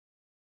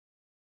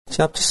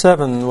Chapter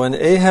 7. When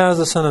Ahaz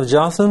the son of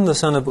Jotham, the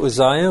son of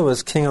Uzziah,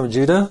 was king of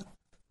Judah,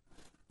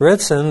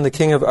 Rezin, the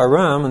king of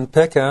Aram, and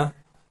Pekah,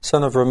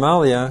 son of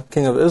Remaliah,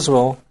 king of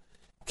Israel,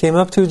 came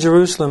up to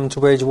Jerusalem to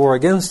wage war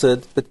against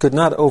it, but could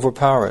not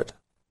overpower it.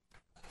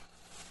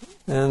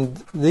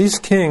 And these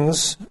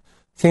kings,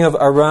 king of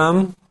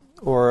Aram,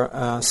 or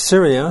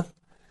Syria,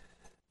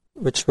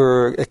 which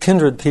were a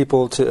kindred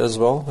people to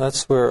Israel,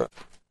 that's where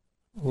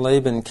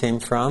Laban came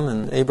from,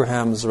 and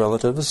Abraham's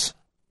relatives,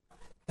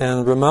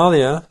 and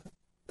Remaliah,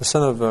 the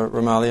son of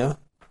Remaliah,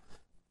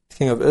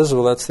 king of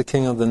Israel, that's the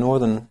king of the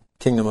northern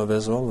kingdom of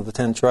Israel, of the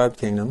 10-tribe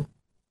kingdom.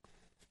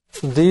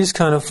 These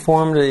kind of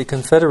formed a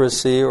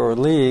confederacy or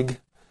league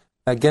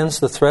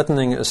against the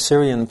threatening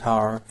Assyrian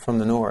power from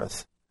the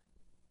north.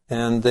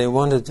 And they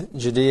wanted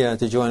Judea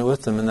to join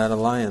with them in that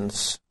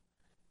alliance.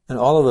 And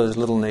all of those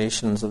little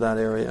nations of that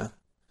area,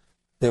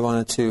 they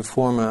wanted to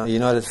form a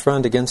united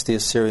front against the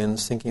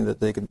Assyrians, thinking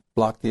that they could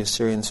block the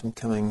Assyrians from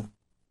coming.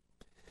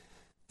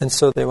 And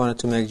so they wanted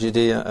to make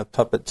Judea a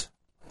puppet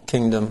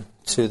kingdom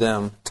to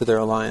them, to their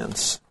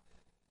alliance.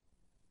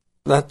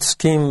 That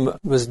scheme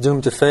was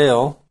doomed to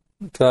fail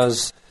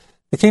because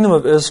the kingdom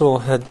of Israel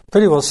had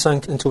pretty well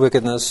sunk into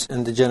wickedness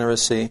and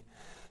degeneracy,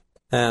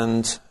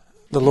 and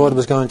the Lord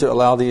was going to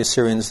allow the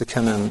Assyrians to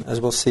come in, as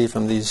we'll see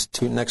from these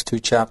next two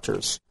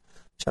chapters,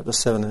 chapters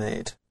 7 and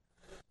 8.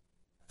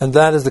 And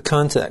that is the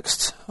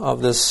context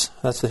of this,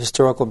 that's the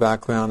historical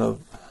background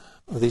of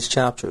these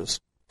chapters.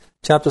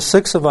 Chapter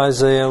 6 of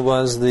Isaiah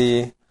was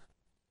the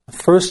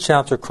first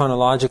chapter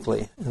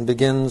chronologically and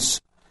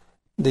begins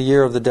the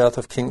year of the death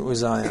of King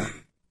Uzziah.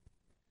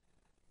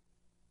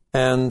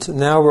 And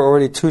now we're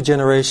already 2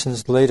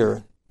 generations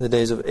later, the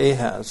days of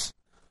Ahaz,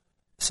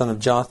 son of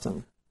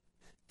Jotham.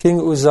 King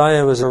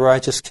Uzziah was a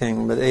righteous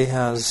king, but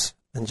Ahaz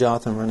and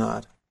Jotham were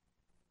not.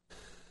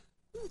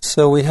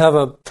 So we have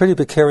a pretty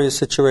precarious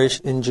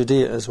situation in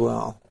Judea as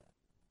well.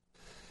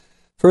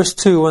 Verse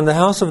 2, when the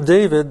house of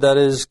David, that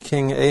is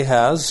King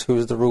Ahaz, who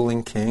is the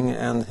ruling king,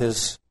 and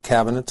his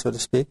cabinet, so to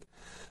speak,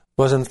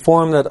 was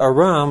informed that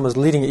Aram was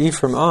leading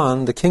Ephraim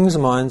on, the king's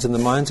minds and the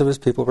minds of his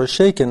people were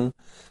shaken,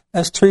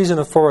 as trees in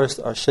a forest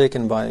are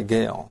shaken by a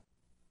gale.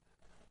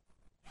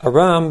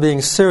 Aram,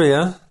 being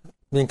Syria,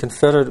 being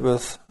confederate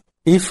with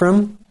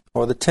Ephraim,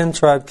 or the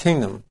 10-tribe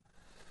kingdom.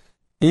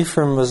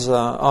 Ephraim was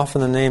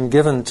often the name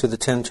given to the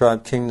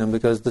 10-tribe kingdom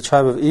because the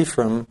tribe of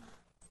Ephraim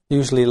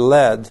usually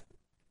led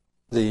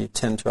the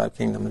 10-tribe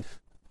kingdom.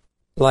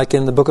 Like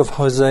in the book of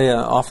Hosea,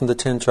 often the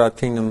 10-tribe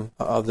kingdom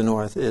of the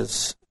north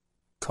is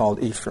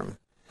called Ephraim.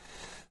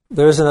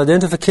 There is an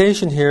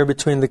identification here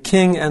between the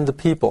king and the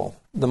people.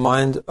 The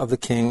mind of the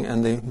king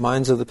and the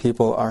minds of the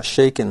people are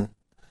shaken.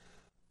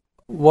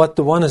 What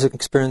the one is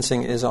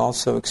experiencing is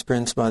also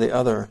experienced by the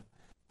other.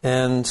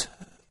 And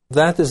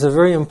that is a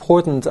very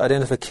important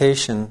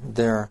identification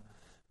there,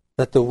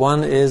 that the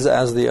one is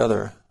as the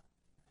other.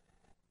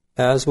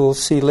 As we'll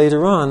see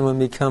later on when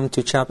we come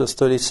to chapters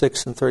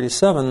 36 and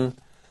 37,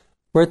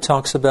 where it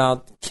talks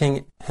about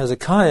King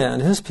Hezekiah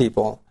and his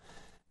people,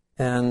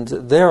 and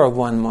they're of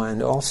one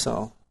mind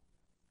also.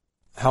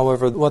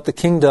 However, what the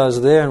king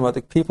does there and what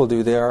the people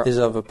do there is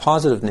of a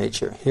positive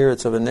nature. Here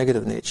it's of a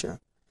negative nature.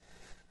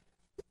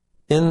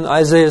 In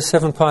Isaiah's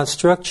 7-part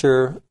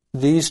structure,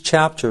 these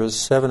chapters,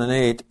 7 and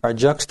 8, are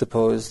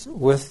juxtaposed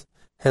with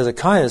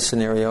Hezekiah's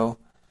scenario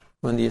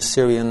when the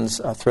Assyrians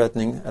are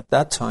threatening at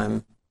that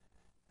time.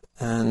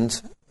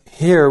 And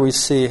here we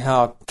see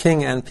how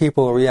king and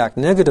people react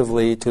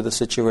negatively to the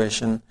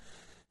situation.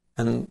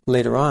 And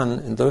later on,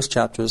 in those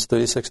chapters,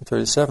 36 and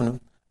 37,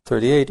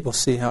 38, we'll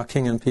see how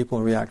king and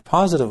people react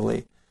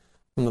positively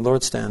from the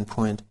Lord's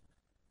standpoint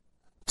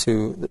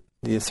to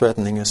the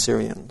threatening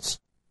Assyrians.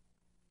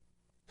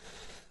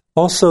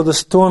 Also, the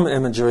storm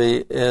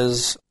imagery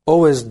is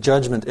always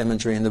judgment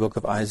imagery in the book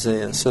of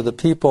Isaiah. So the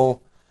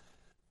people,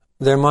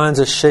 their minds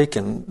are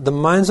shaken. The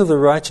minds of the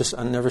righteous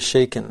are never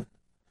shaken.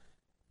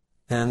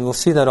 And we'll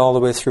see that all the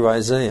way through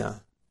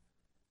Isaiah.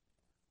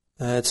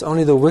 It's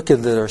only the wicked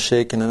that are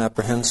shaken and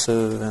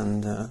apprehensive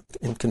and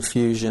in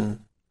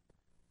confusion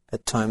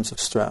at times of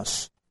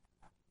stress.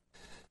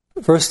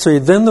 Verse 3,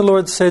 then the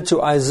Lord said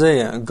to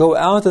Isaiah, go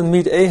out and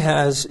meet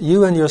Ahaz,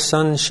 you and your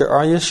son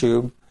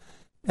Shear-Yashub,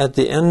 at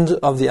the end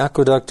of the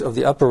aqueduct of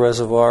the upper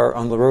reservoir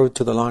on the road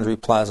to the laundry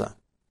plaza.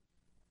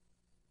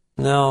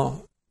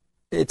 Now,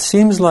 it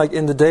seems like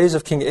in the days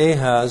of King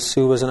Ahaz,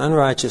 who was an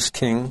unrighteous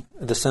king,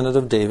 a descendant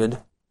of David,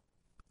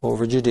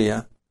 over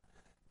Judea,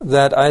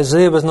 that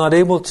Isaiah was not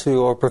able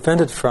to or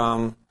prevented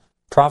from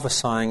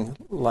prophesying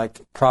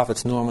like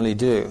prophets normally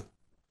do.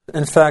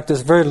 In fact,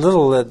 there's very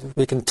little that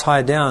we can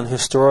tie down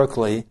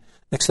historically,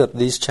 except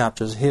these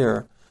chapters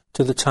here,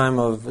 to the time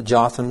of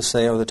Jotham,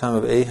 say, or the time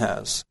of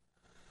Ahaz.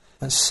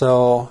 And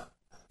so,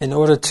 in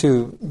order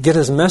to get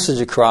his message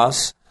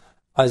across,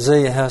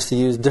 Isaiah has to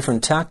use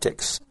different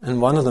tactics.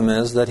 And one of them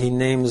is that he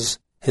names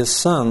his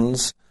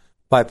sons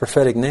by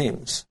prophetic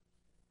names.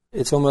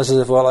 It's almost as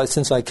if, well,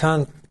 since I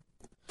can't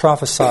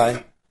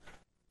prophesy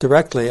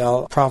directly,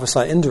 I'll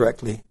prophesy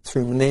indirectly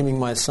through naming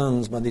my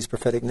sons by these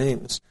prophetic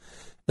names.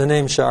 The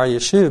name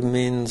Shear-Yashub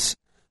means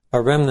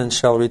a remnant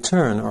shall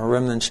return, or a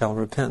remnant shall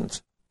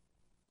repent.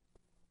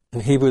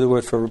 In Hebrew, the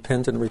word for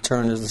repent and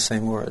return is the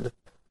same word.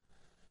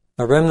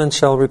 A remnant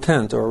shall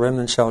repent, or a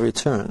remnant shall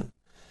return.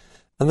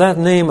 And that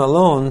name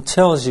alone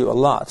tells you a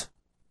lot.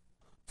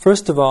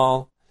 First of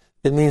all,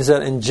 it means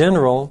that in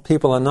general,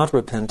 people are not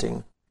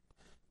repenting.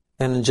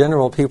 And in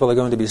general, people are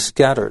going to be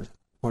scattered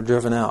or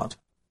driven out.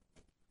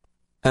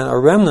 And a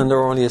remnant,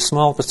 or only a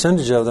small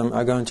percentage of them,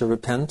 are going to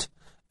repent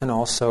and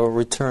also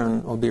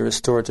return or be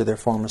restored to their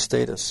former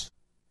status.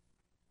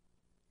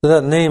 So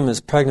that name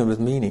is pregnant with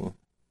meaning.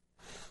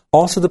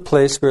 Also the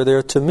place where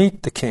they're to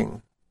meet the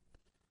king.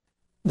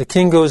 The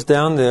king goes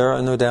down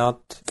there, no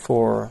doubt,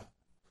 for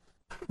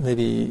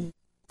maybe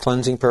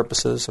cleansing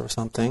purposes or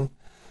something.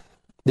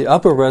 The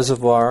upper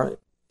reservoir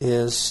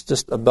is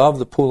just above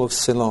the pool of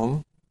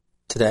Siloam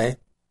today,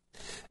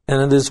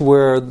 and it is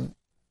where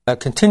a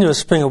continuous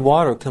spring of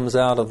water comes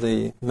out of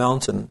the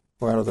mountain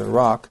or out of the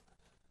rock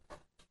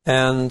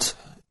and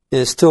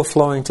is still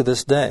flowing to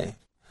this day.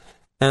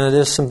 And it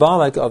is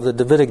symbolic of the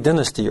Davidic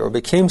dynasty, or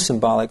became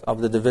symbolic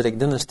of the Davidic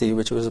dynasty,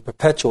 which was a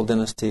perpetual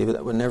dynasty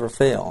that would never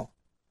fail,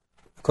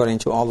 according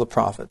to all the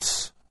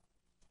prophets,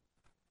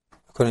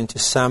 according to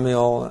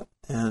Samuel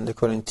and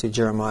according to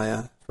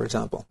Jeremiah, for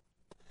example.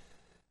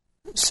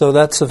 So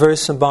that's a very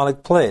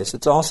symbolic place.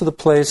 It's also the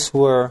place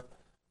where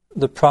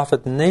the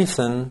prophet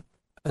Nathan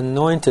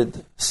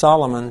anointed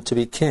Solomon to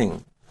be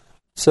king.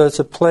 So it's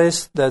a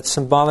place that's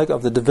symbolic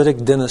of the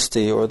Davidic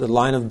dynasty, or the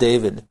line of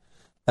David,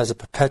 as a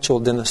perpetual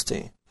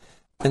dynasty.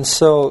 And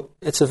so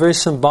it's a very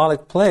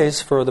symbolic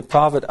place for the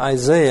prophet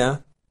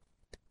Isaiah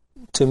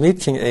to meet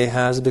King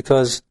Ahaz,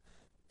 because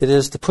it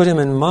is to put him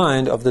in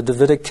mind of the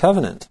Davidic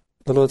covenant,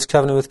 the Lord's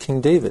covenant with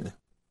King David.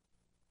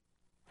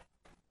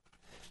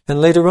 And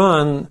later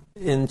on,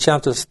 in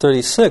chapter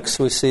 36,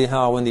 we see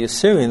how when the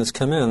Assyrians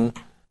come in,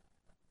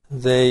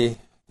 they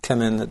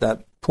come in at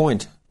that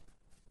point.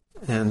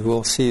 And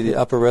we'll see the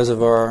upper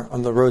reservoir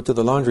on the road to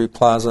the laundry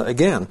plaza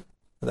again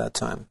at that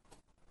time,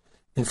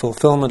 in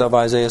fulfillment of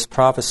Isaiah's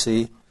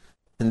prophecy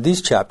in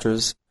these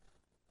chapters,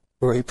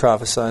 where he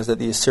prophesies that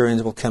the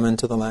Assyrians will come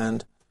into the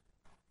land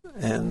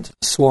and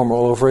swarm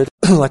all over it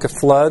like a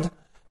flood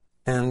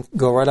and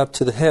go right up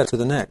to the head, to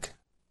the neck.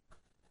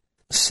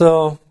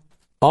 So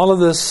all of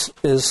this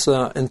is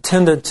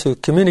intended to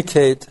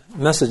communicate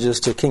messages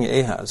to King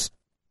Ahaz.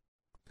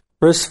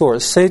 Verse 4,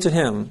 say to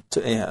him,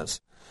 to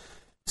Ahaz,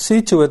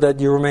 see to it that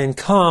you remain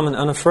calm and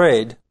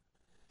unafraid.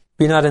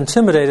 Be not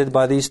intimidated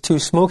by these two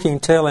smoking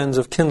tail ends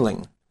of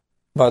kindling,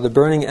 by the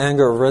burning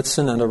anger of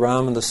Rezin and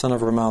Aram and the son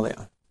of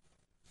Remaliah.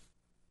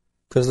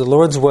 Because the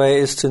Lord's way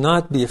is to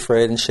not be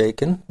afraid and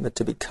shaken, but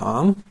to be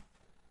calm.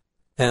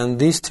 And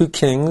these two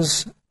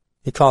kings,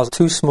 he calls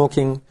two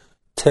smoking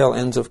tail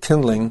ends of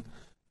kindling,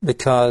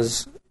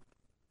 because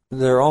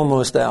they're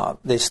almost out.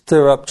 They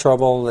stir up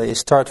trouble, they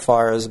start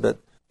fires, but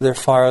their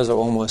fires are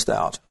almost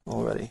out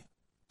already.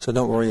 So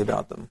don't worry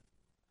about them.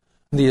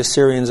 The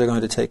Assyrians are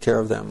going to take care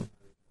of them.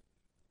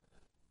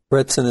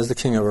 Rezin is the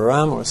king of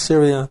Aram, or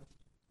Syria,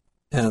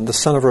 and the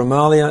son of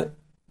Remaliah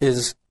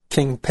is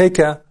King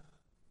Pekah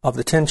of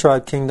the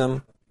 10-tribe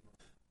kingdom.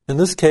 In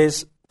this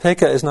case,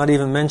 Pekah is not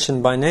even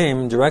mentioned by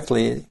name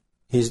directly.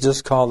 He's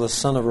just called the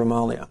son of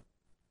Remaliah.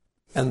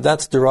 And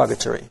that's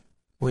derogatory.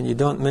 When you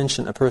don't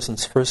mention a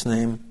person's first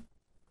name,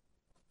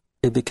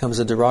 it becomes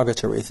a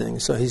derogatory thing.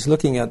 So he's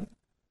looking at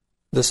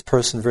this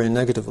person very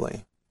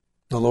negatively.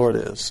 The Lord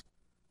is.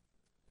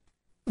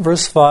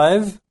 Verse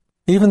 5,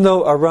 even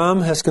though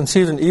Aram has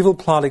conceived an evil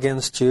plot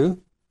against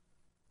you,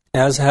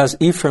 as has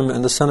Ephraim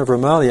and the son of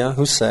Remaliah,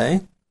 who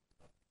say,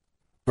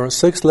 verse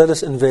 6, let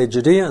us invade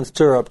Judea and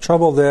stir up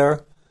trouble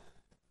there.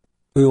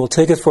 We will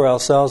take it for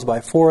ourselves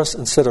by force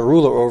and set a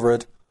ruler over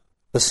it,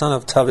 the son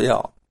of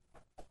Taviel.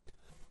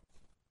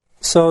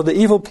 So the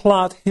evil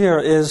plot here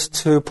is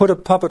to put a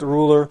puppet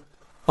ruler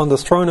on the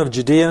throne of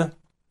Judea,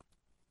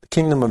 the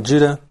kingdom of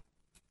Judah,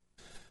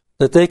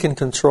 that they can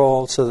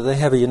control, so that they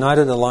have a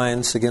united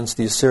alliance against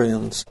the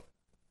Assyrians.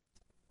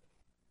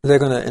 They're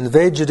going to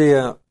invade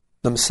Judea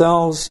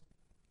themselves,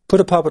 put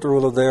a puppet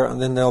ruler there,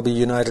 and then they'll be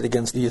united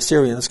against the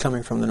Assyrians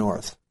coming from the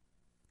north.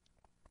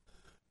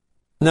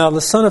 Now, the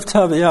son of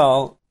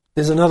Taviel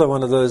is another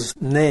one of those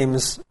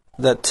names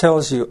that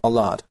tells you a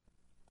lot.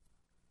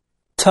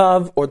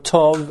 Tav or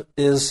Tov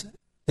is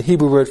the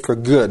Hebrew word for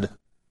good.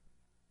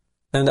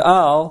 And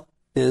Al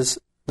is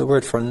the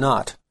word for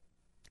not,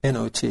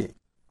 N-O-T.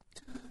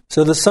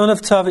 So the son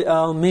of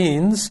Taviel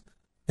means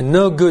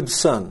no good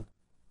son.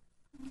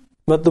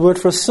 But the word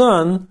for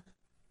son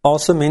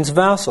also means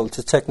vassal. It's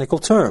a technical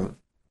term.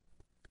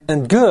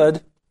 And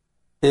good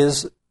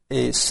is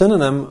a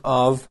synonym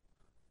of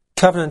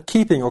covenant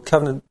keeping or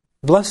covenant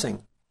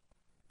blessing.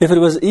 If it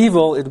was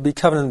evil, it would be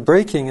covenant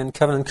breaking and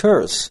covenant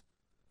curse.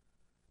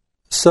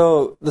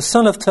 So the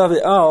son of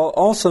Taviel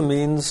also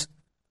means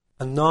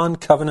a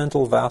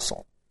non-covenantal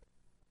vassal.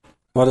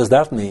 What does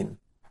that mean?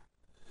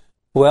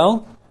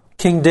 Well,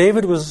 King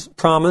David was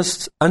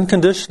promised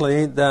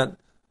unconditionally that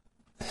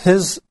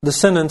his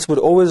descendants would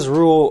always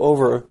rule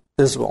over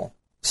Israel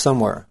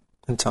somewhere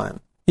in time.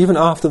 even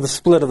after the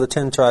split of the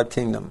 10-tribe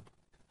kingdom.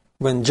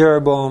 When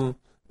Jeroboam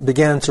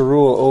began to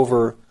rule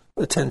over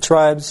the 10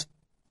 tribes,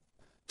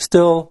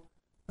 still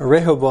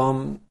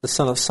Rehoboam, the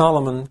son of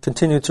Solomon,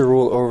 continued to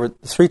rule over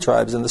the 3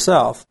 tribes in the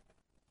south,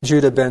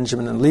 Judah,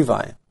 Benjamin, and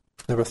Levi.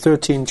 There were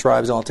 13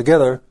 tribes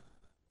altogether,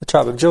 the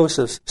tribe of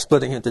Joseph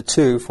splitting into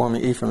 2,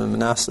 forming Ephraim and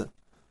Manasseh.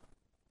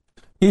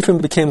 Ephraim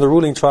became the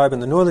ruling tribe in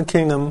the northern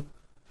kingdom.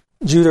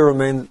 Judah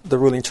remained the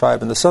ruling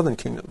tribe in the southern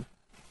kingdom,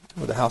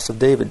 where the house of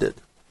David did.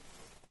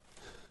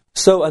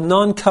 So a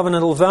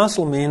non-covenantal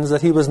vassal means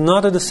that he was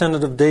not a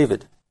descendant of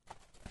David.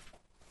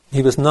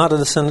 He was not a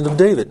descendant of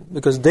David,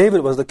 because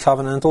David was the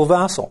covenantal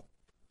vassal.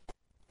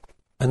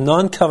 A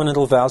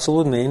non-covenantal vassal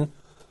would mean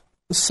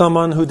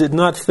someone who did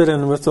not fit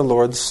in with the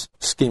Lord's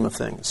scheme of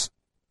things,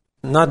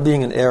 not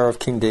being an heir of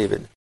King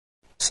David.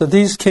 So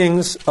these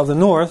kings of the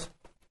north,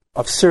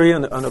 of Syria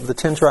and of the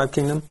 10-tribe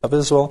kingdom of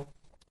Israel,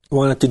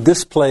 wanted to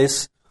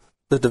displace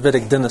the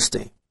Davidic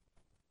dynasty.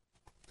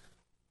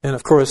 And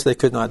of course they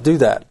could not do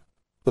that.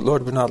 The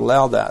Lord would not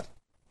allow that,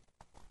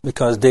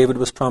 because David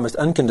was promised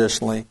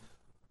unconditionally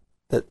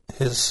that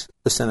his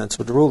descendants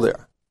would rule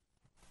there.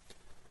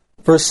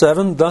 Verse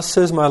 7, "Thus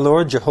says my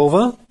Lord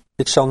Jehovah,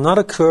 it shall not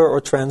occur or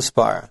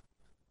transpire,"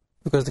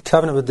 because the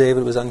covenant with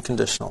David was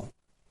unconditional.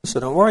 So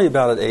don't worry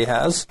about it,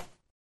 Ahaz.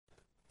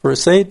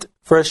 Verse 8,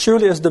 "For as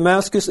surely as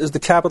Damascus is the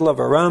capital of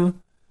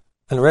Aram,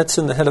 and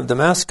Rezin the head of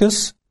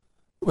Damascus,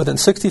 within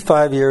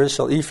 65 years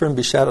shall Ephraim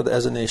be shattered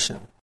as a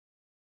nation."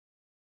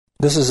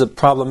 This is a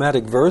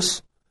problematic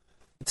verse.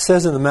 It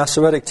says in the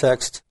Masoretic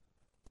text,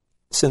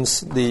 since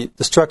the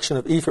destruction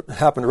of Ephraim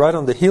happened right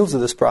on the heels of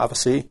this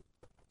prophecy,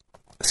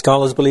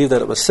 scholars believe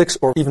that it was 6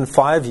 or even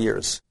 5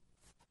 years.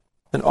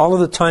 And all of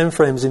the time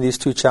frames in these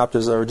 2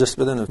 chapters are just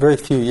within a very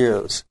few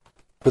years,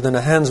 within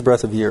a hand's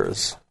breadth of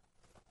years.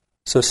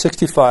 So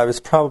 65 is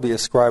probably a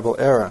scribal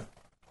error.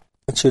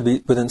 It should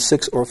be within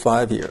 6 or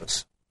 5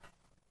 years.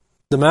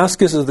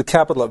 Damascus is the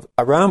capital of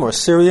Aram or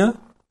Syria.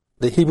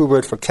 The Hebrew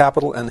word for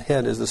capital and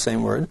head is the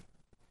same word.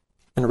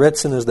 And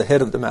Rezin is the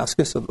head of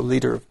Damascus, the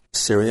leader of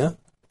Syria,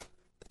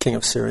 the king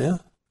of Syria.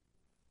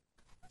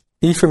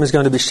 Ephraim is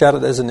going to be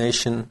shattered as a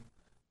nation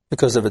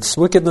because of its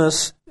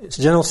wickedness, its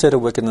general state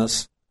of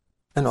wickedness,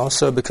 and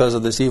also because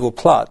of this evil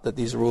plot that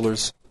these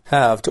rulers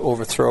have to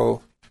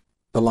overthrow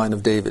the line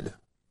of David.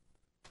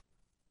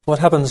 What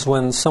happens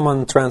when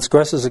someone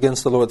transgresses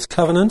against the Lord's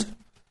covenant,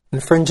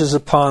 infringes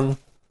upon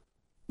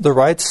the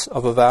rights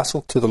of a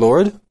vassal to the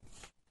Lord?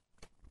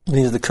 It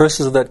means the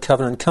curses of that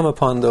covenant come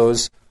upon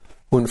those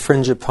who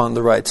infringe upon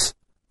the rights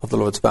of the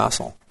Lord's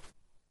vassal.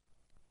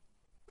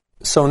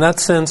 So in that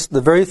sense,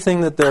 the very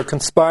thing that they're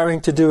conspiring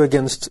to do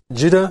against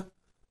Judah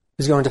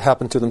is going to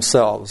happen to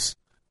themselves.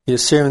 The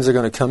Assyrians are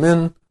going to come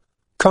in,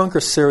 conquer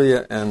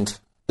Syria and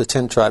the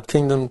 10-tribe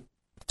kingdom,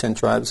 10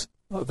 tribes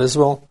of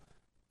Israel,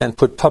 and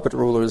put puppet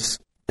rulers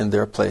in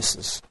their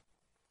places.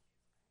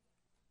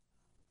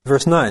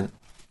 Verse 9,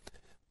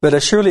 "But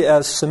as surely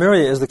as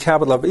Samaria is the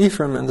capital of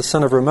Ephraim and the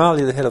son of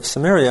Remaliah the head of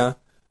Samaria,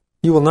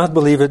 you will not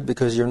believe it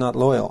because you're not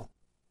loyal."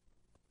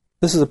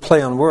 This is a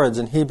play on words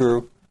in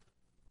Hebrew,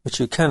 which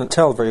you cannot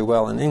tell very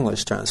well in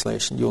English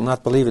translation. You will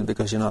not believe it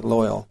because you're not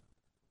loyal.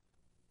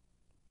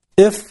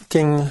 If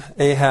King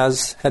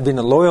Ahaz had been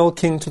a loyal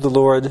king to the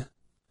Lord,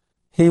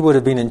 he would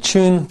have been in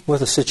tune with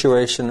the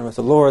situation, with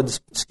the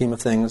Lord's scheme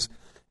of things,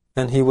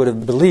 and he would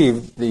have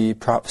believed the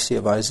prophecy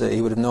of Isaiah.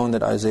 He would have known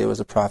that Isaiah was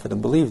a prophet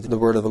and believed the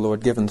word of the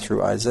Lord given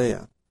through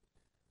Isaiah.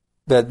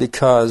 But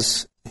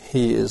because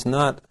he is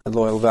not a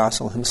loyal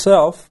vassal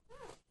himself,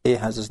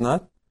 Ahaz is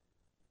not,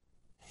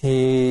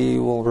 he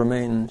will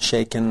remain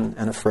shaken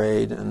and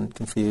afraid and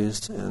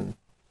confused, and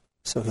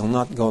so he'll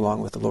not go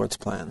along with the Lord's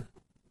plan.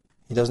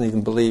 He doesn't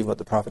even believe what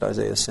the prophet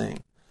Isaiah is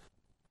saying.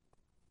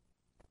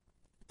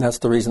 That's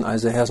the reason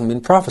Isaiah hasn't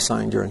been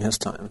prophesying during his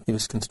time. He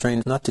was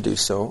constrained not to do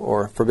so,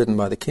 or forbidden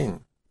by the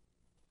king.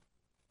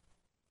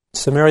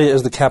 Samaria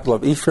is the capital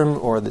of Ephraim,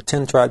 or the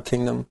 10-tribe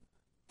kingdom,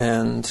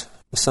 and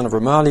the son of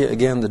Remaliah,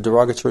 again the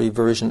derogatory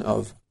version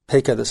of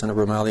Pekah, the son of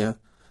Remaliah,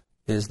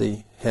 is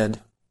the head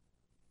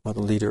or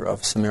the leader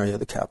of Samaria,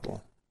 the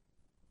capital.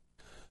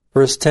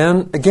 Verse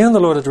 10, "Again the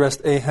Lord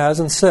addressed Ahaz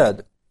and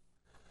said,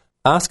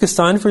 Ask a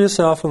sign for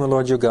yourself from the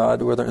Lord your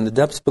God, whether in the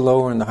depths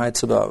below or in the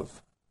heights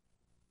above."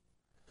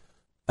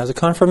 As a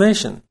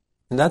confirmation.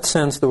 In that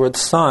sense, the word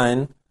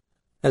sign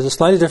has a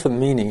slightly different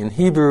meaning. In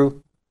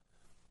Hebrew,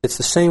 it's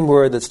the same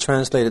word that's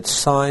translated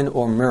sign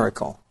or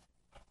miracle.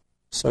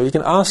 So you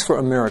can ask for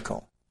a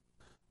miracle,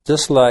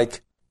 just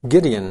like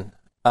Gideon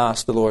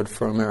asked the Lord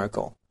for a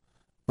miracle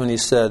when he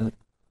said,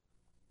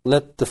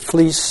 "Let the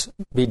fleece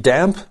be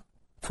damp,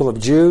 full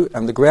of dew,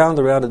 and the ground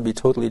around it be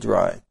totally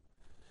dry."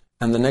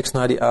 And the next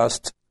night he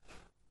asked,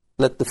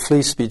 "Let the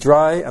fleece be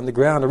dry and the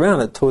ground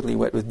around it totally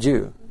wet with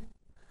dew."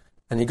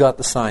 And he got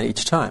the sign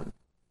each time.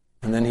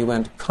 And then he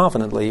went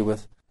confidently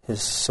with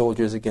his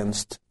soldiers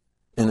against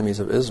enemies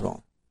of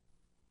Israel.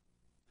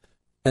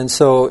 And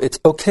so it's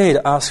okay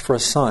to ask for a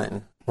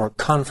sign or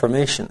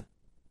confirmation.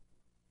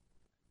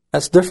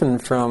 That's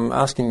different from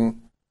asking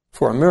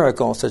for a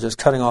miracle, such as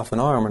cutting off an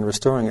arm and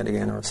restoring it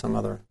again, or some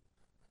other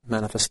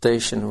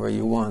manifestation where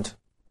you want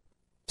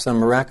some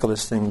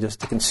miraculous thing just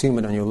to consume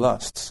it on your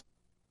lusts.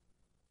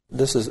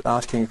 This is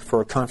asking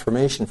for a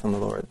confirmation from the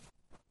Lord.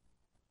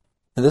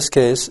 In this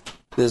case,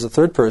 there's a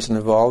third person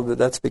involved, but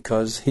that's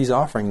because he's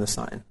offering the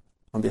sign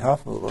on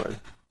behalf of the Lord.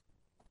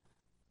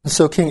 And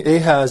so King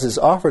Ahaz is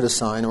offered a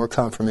sign or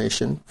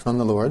confirmation from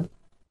the Lord.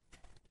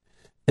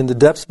 In the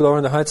depths below or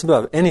in the heights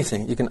above,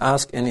 anything, you can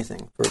ask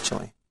anything,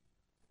 virtually,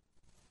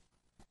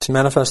 to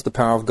manifest the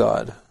power of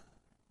God.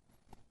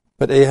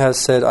 But Ahaz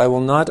said, I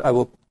will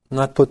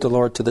not put the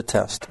Lord to the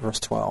test, verse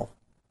 12.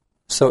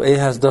 So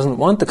Ahaz doesn't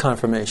want the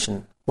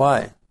confirmation.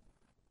 Why?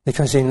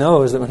 Because he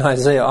knows that when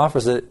Isaiah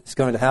offers it, it's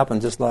going to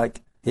happen just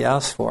like he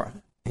asked for.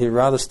 He'd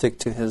rather stick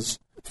to his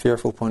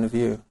fearful point of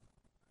view.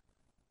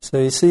 So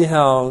you see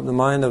how the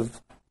mind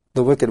of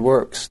the wicked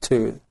works,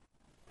 too.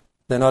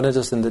 They're not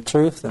interested in the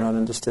truth, they're not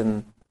interested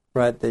in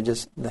right, they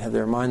have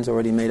their minds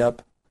already made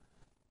up,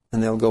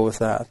 and they'll go with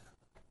that.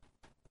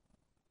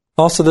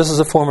 Also, this is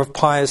a form of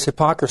pious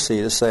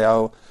hypocrisy to say,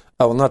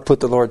 I will not put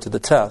the Lord to the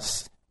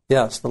test.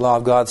 Yes, the law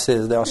of God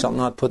says, thou shalt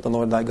not put the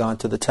Lord thy God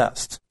to the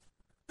test.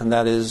 And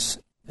that is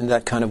in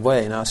that kind of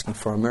way, in asking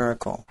for a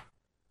miracle.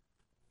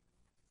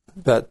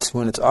 But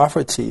when it's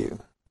offered to you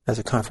as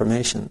a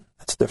confirmation,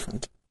 that's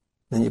different.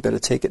 Then you better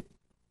take it.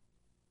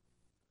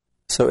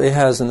 So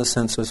Ahaz, in a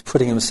sense, was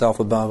putting himself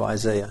above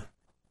Isaiah.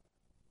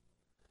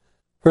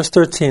 Verse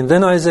 13,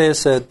 then Isaiah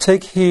said,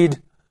 take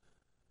heed,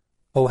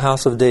 O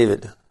house of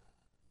David.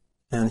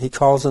 And he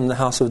calls them the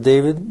house of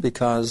David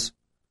because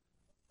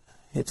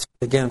it's,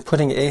 again,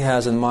 putting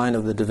Ahaz in mind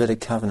of the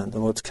Davidic covenant, the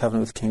Lord's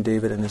covenant with King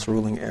David and his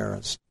ruling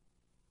heirs.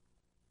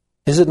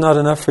 Is it not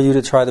enough for you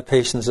to try the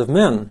patience of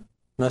men?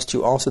 Must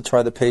you also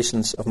try the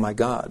patience of my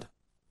God?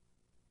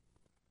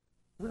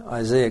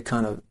 Isaiah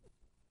kind of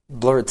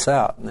blurts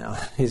out now.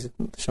 He's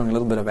showing a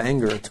little bit of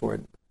anger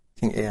toward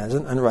King Ahaz,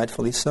 and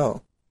rightfully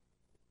so.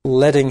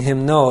 Letting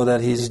him know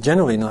that he's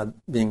generally not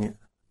being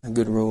a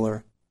good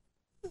ruler.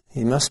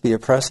 He must be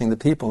oppressing the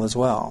people as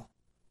well,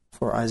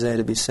 for Isaiah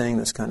to be saying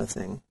this kind of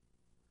thing.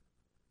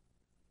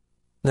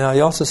 Now,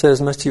 he also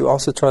says, must you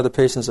also try the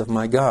patience of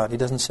my God? He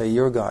doesn't say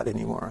your God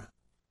anymore.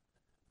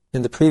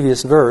 In the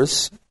previous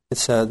verse, it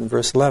said, in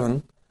verse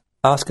 11,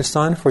 ask a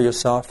sign for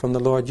yourself from the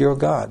Lord your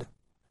God.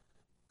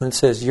 When it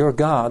says your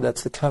God,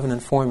 that's the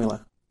covenant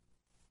formula.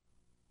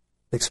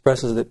 It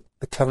expresses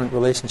the covenant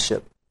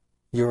relationship.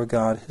 Your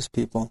God, his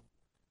people.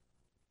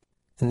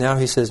 And now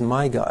he says,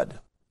 my God.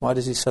 Why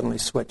does he suddenly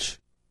switch?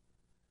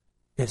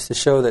 It's to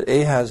show that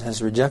Ahaz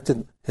has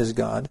rejected his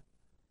God,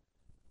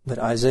 but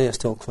Isaiah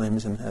still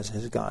claims him as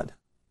his God.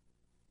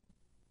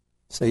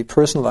 So he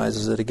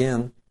personalizes it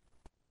again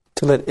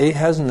to let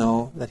Ahaz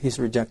know that he's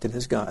rejected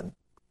his God.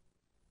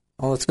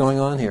 All that's going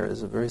on here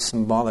is a very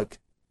symbolic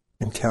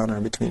encounter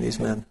between these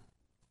men.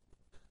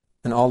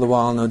 And all the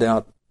while, no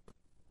doubt,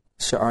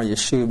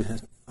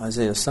 Sha'ar-Yashub,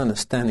 Isaiah's son, is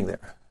standing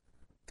there,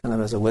 kind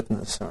of as a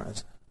witness or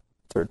as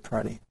a third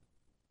party.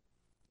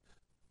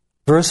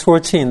 Verse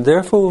 14,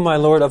 therefore will my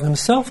Lord of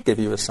himself give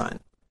you a sign.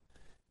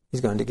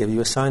 He's going to give you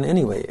a sign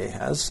anyway,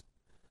 Ahaz.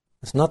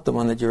 It's not the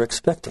one that you're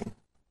expecting.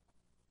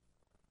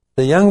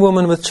 The young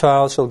woman with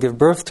child shall give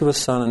birth to a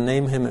son and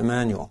name him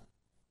Emmanuel.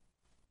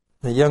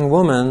 The young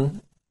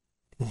woman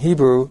in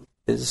Hebrew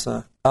is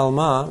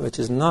Alma, which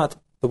is not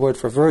the word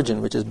for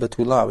virgin, which is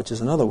Betula, which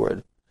is another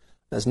word.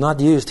 That's not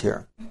used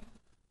here.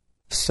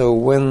 So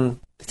when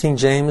the King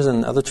James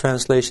and other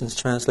translations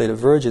translate a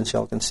virgin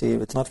shall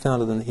conceive, it's not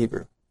founded in the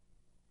Hebrew.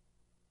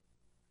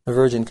 A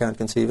virgin can't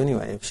conceive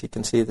anyway. If she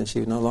conceived, then she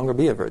would no longer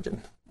be a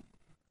virgin.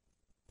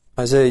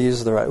 Isaiah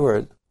uses the right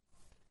word.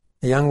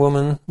 A young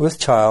woman with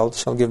child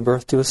shall give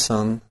birth to a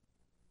son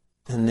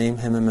and name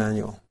him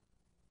Emmanuel.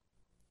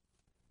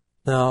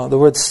 Now, the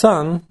word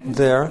son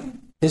there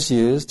is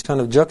used, kind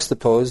of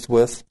juxtaposed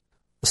with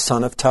the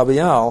son of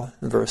Tabial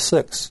in verse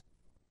 6.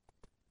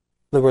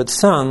 The word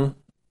son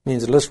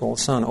means a literal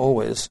son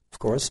always, of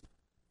course.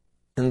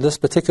 In this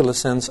particular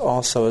sense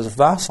also as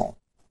vassal,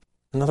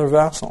 another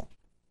vassal.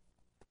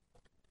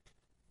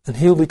 And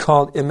he will be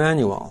called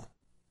Emmanuel,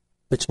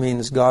 which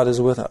means God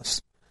is with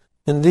us.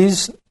 In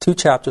these two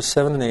chapters,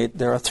 7 and 8,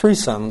 there are three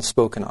sons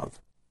spoken of.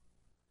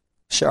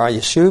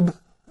 Sha'ar-Yashub,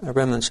 a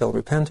remnant shall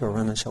repent, or a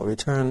remnant shall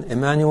return.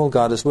 Emmanuel,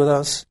 God is with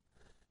us.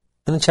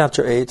 And in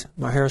chapter 8,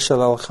 Maher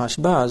Shalal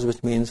Chashbaz,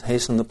 which means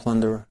hasten the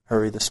plunder,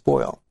 hurry the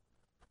spoil.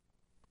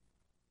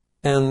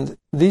 And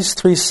these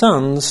three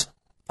sons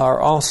are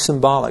all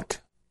symbolic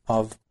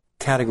of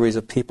categories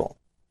of people.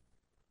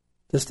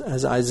 Just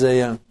as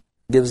Isaiah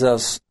gives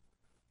us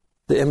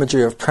the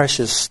imagery of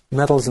precious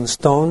metals and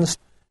stones,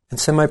 and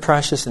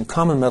semi-precious and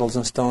common metals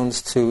and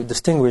stones to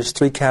distinguish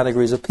three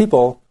categories of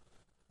people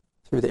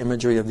through the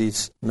imagery of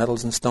these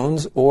metals and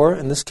stones, or,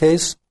 in this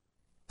case,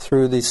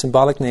 through the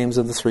symbolic names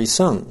of the three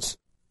sons.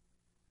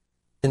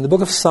 In the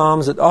book of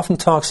Psalms, it often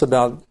talks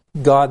about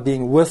God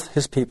being with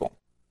his people.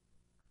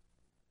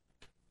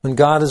 When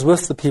God is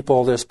with the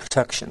people, there's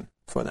protection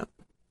for them.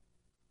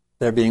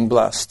 They're being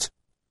blessed.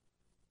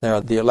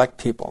 They're the elect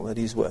people that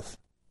he's with.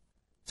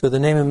 So the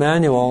name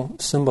Emmanuel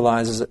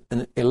symbolizes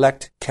an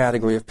elect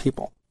category of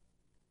people.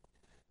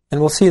 And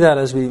we'll see that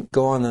as we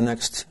go on the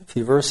next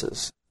few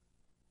verses,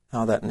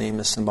 how that name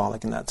is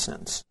symbolic in that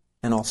sense,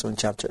 and also in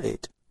chapter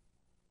 8.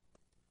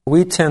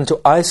 We tend to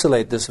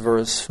isolate this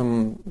verse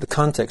from the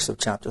context of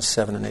chapters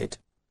 7 and 8.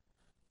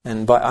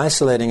 And by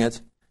isolating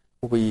it,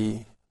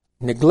 we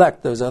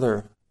neglect those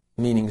other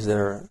meanings that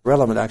are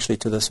relevant actually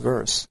to this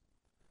verse.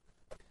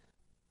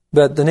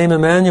 But the name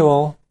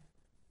Emmanuel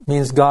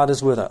means God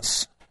is with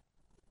us.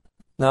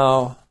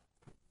 Now,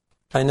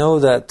 I know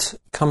that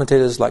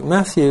commentators like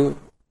Matthew,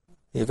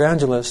 the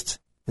evangelist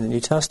in the New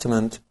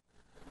Testament,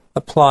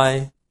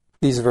 apply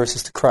these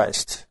verses to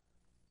Christ.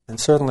 And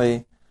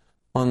certainly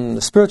on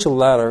the spiritual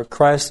ladder,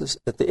 Christ is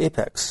at the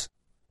apex.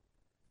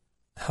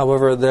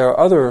 However, there are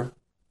other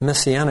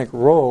messianic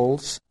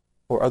roles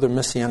or other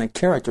messianic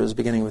characters,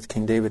 beginning with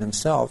King David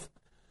himself,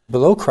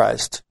 below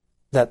Christ,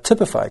 that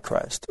typify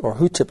Christ, or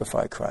who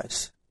typify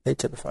Christ. They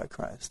typify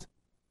Christ.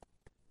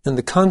 In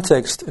the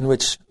context in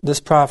which this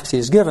prophecy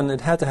is given,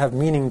 it had to have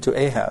meaning to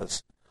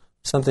Ahaz,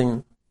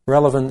 something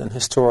relevant and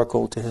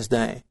historical to his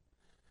day.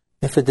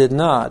 If it did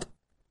not,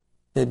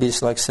 it'd be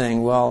just like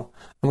saying, well,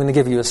 I'm going to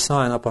give you a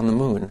sign up on the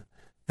moon,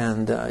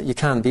 and you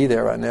can't be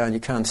there right now, and you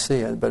can't see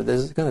it, but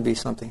there's going to be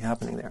something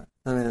happening there.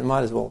 I mean, it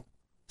might as well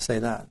say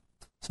that.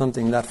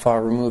 Something that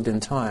far removed in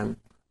time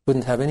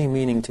wouldn't have any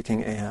meaning to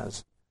King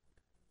Ahaz.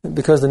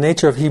 Because the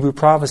nature of Hebrew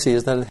prophecy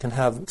is that it can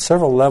have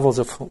several levels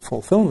of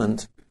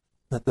fulfillment,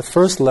 that the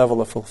first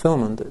level of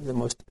fulfillment, the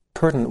most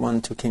pertinent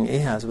one to King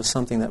Ahaz, was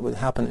something that would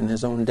happen in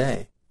his own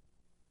day.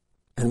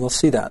 And we'll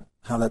see that,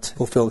 how that's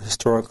fulfilled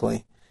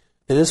historically.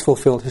 It is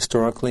fulfilled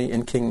historically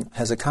in King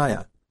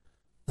Hezekiah,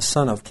 the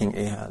son of King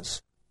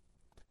Ahaz.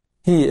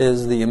 He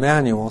is the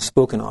Emmanuel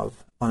spoken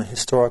of on a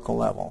historical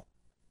level,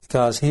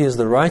 because he is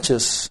the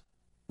righteous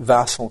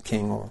vassal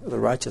king, or the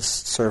righteous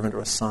servant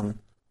or son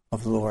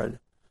of the Lord,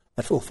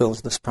 that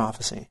fulfills this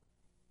prophecy.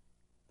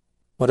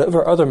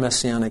 Whatever other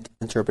messianic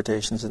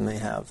interpretations it may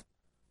have,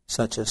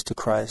 such as to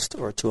Christ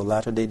or to a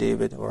latter-day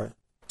David or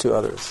to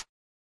others.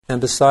 And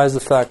besides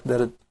the fact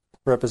that it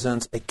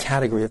represents a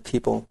category of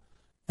people,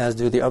 as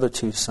do the other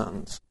two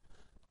sons.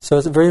 So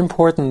it's very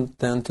important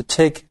then to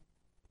take,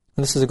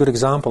 and this is a good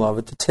example of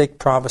it, to take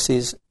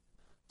prophecies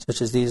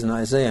such as these in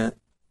Isaiah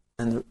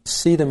and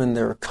see them in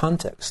their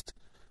context.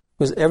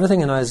 Because everything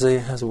in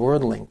Isaiah has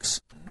word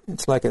links.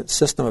 It's like a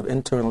system of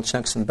internal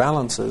checks and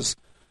balances.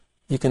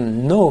 You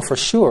can know for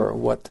sure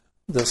what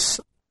this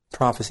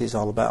prophecy is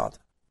all about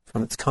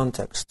from its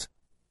context,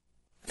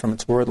 from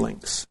its word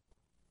links.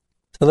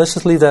 So let's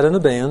just leave that in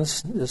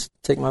abeyance. Just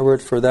take my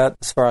word for that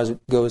as far as it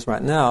goes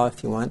right now,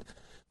 if you want.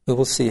 We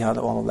will see how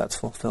all of that's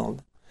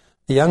fulfilled.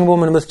 The young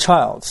woman with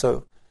child.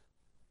 So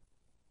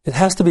it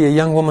has to be a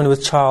young woman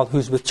with child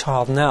who's with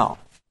child now,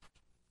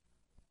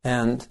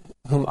 and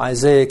whom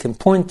Isaiah can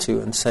point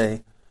to and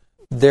say,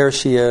 there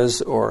she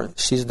is, or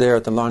she's there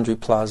at the laundry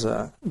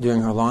plaza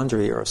doing her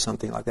laundry, or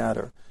something like that.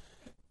 Or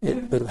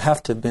it would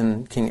have to have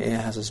been King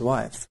Ahaz's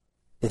wife,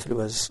 if it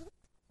was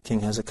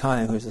King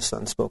Hezekiah who's the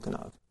son spoken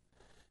of.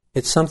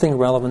 It's something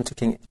relevant to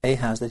King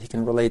Ahaz that he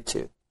can relate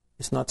to.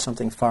 It's not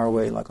something far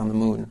away like on the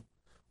moon,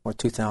 or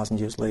 2,000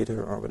 years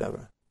later, or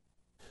whatever.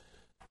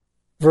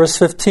 Verse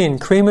 15,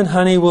 cream and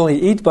honey will he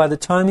eat by the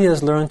time he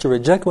has learned to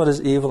reject what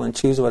is evil and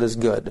choose what is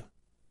good.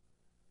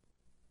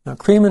 Now,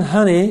 cream and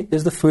honey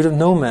is the food of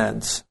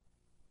nomads.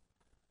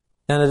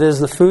 And it is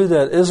the food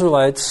that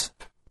Israelites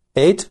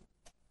ate,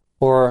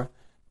 or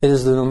it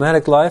is the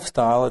nomadic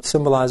lifestyle. It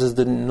symbolizes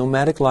the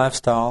nomadic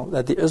lifestyle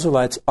that the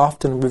Israelites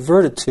often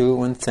reverted to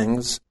when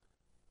things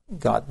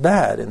got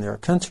bad in their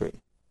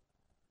country.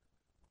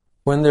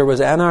 When there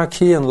was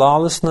anarchy and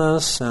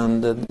lawlessness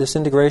and the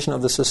disintegration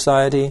of the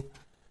society,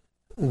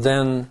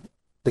 then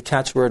the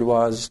catchword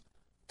was,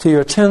 to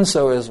your tents,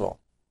 O Israel.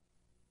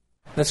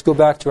 Let's go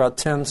back to our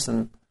tents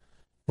and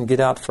get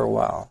out for a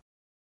while.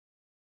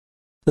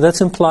 So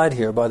that's implied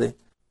here by the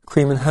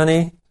cream and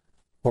honey,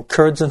 or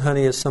curds and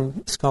honey as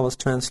some scholars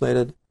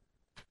translated.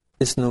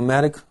 It's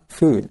nomadic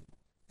food.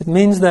 It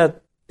means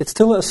that it's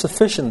still a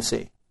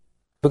sufficiency,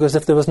 because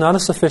if there was not a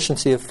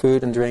sufficiency of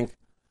food and drink,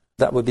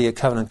 that would be a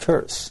covenant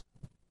curse.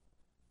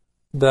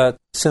 But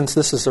since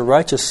this is a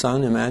righteous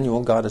son,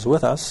 Emmanuel, God is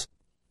with us,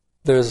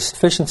 there's a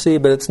sufficiency,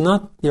 but it's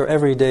not your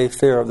everyday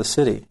fare of the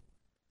city.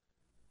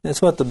 It's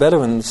what the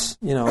Bedouins,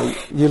 you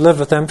live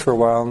with them for a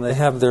while, and they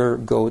have their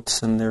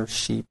goats and their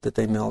sheep that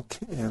they milk,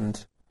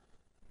 and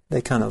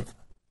they kind of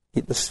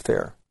eat this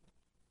fare.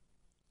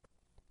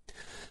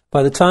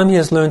 By the time he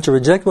has learned to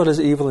reject what is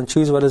evil and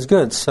choose what is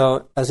good.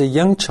 So, as a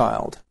young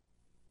child,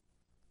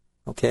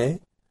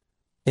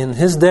 in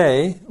his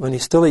day, when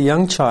he's still a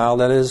young child,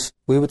 that is,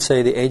 we would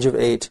say the age of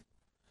 8,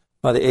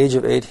 by the age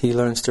of 8 he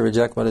learns to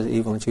reject what is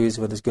evil and choose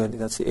what is good.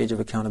 That's the age of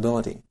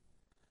accountability.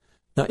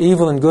 Now,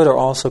 evil and good are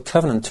also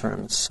covenant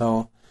terms,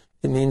 so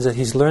it means that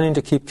he's learning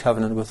to keep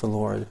covenant with the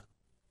Lord.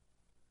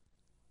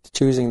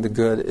 Choosing the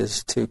good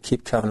is to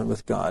keep covenant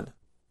with God.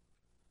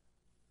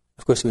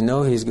 Of course, we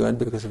know he's good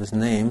because of his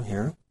name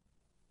here.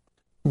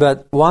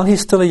 But while he's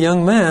still a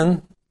young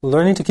man,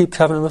 learning to keep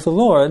covenant with the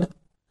Lord,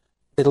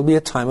 it'll be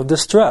a time of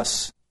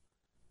distress.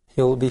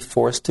 He'll be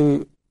forced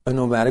to a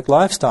nomadic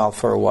lifestyle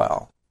for a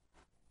while.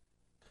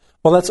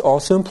 Well, that's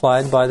also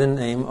implied by the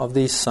name of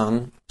the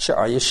son,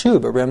 She'ar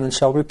Yashub, a remnant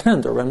shall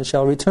repent, or remnant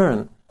shall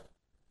return.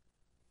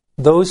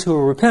 Those who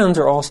repent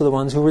are also the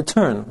ones who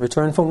return.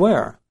 Return from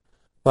where?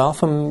 Well,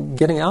 from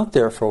getting out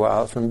there for a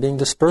while, from being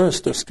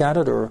dispersed or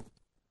scattered, or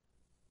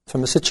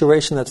from a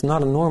situation that's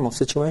not a normal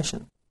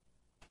situation.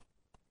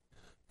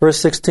 Verse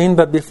 16,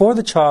 but before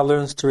the child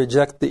learns to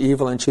reject the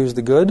evil and choose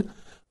the good,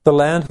 the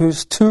land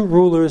whose two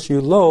rulers you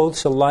loathe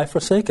shall lie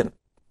forsaken.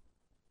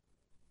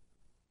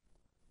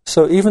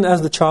 So even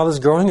as the child is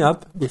growing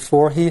up,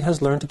 before he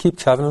has learned to keep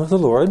covenant with the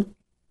Lord,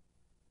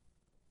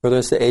 whether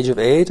it's the age of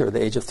 8 or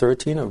the age of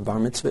 13 or bar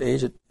mitzvah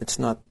age, it's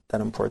not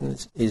that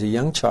important. He's a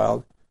young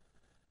child.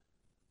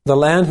 The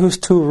land whose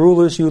two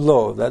rulers you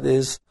loathe, that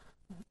is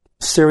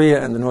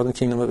Syria and the northern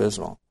kingdom of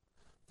Israel,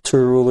 two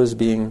rulers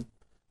being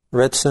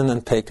Rezin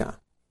and Pekah,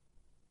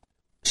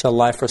 shall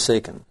lie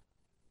forsaken.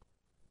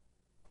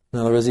 In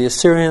other words, the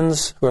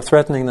Assyrians who are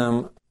threatening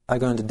them are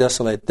going to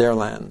desolate their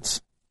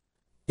lands,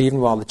 even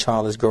while the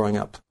child is growing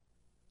up,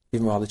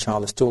 even while the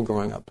child is still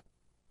growing up.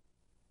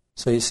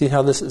 So you see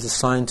how this is a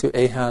sign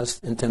to Ahaz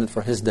intended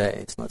for his day.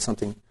 It's not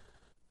something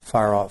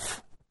far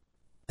off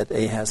that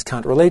Ahaz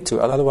can't relate to.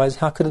 Otherwise,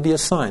 how could it be a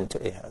sign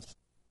to Ahaz?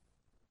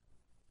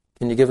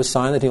 Can you give a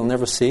sign that he'll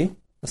never see?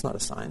 That's not a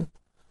sign.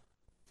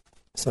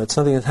 So it's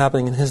something that's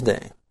happening in his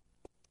day.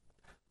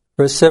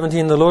 Verse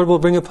 17, the Lord will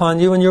bring upon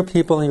you and your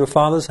people and your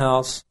father's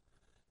house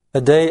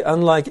a day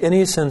unlike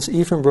any since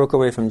Ephraim broke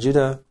away from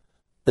Judah,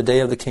 the day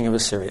of the king of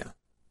Assyria.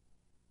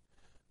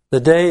 The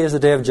day is the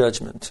day of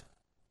judgment.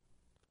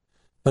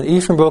 When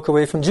Ephraim broke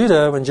away from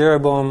Judah, when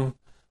Jeroboam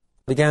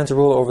began to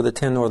rule over the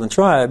 10 northern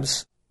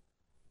tribes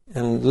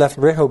and left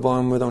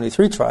Rehoboam with only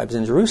 3 tribes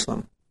in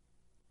Jerusalem,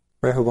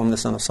 Rehoboam the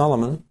son of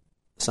Solomon,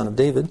 the son of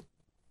David,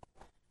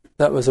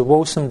 that was a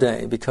woesome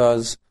day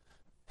because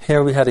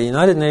here we had a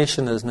united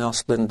nation that is now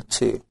split into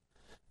 2,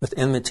 with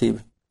enmity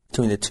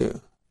between the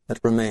 2 that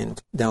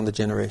remained down the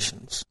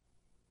generations.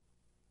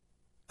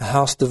 A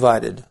house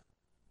divided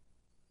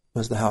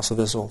was the house of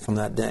Israel from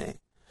that day.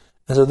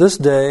 And so this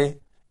day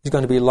is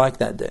going to be like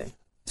that day.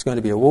 It's going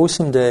to be a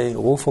woesome day,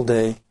 a woeful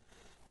day.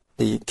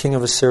 The king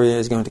of Assyria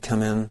is going to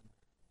come in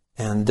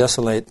and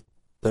desolate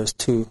those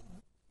 2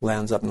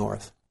 lands up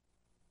north.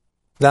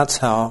 That's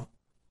how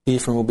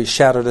Ephraim will be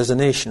shattered as a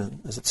nation,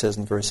 as it says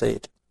in verse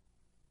 8.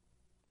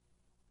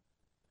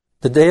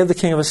 The day of the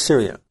king of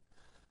Assyria,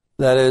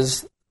 that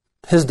is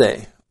his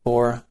day,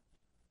 or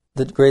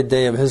the great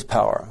day of his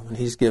power, when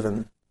he's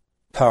given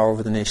power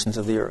over the nations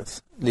of the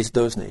earth, at least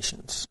those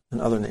nations and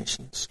other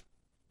nations.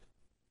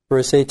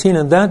 Verse 18,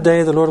 and that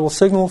day the Lord will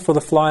signal for the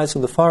flies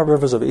from the far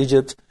rivers of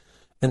Egypt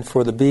and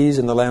for the bees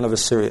in the land of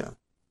Assyria.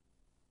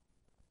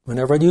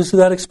 Whenever I use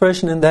that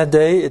expression in that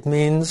day, it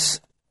means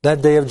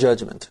that day of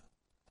judgment.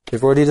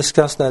 We've already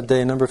discussed that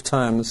day a number of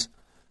times.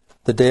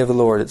 The day of the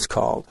Lord, it's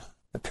called.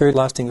 A period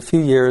lasting a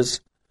few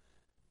years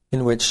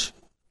in which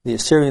the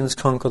Assyrians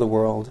conquer the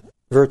world,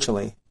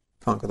 virtually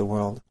conquer the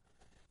world,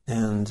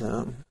 and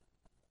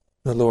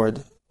the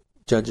Lord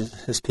judges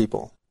his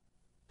people.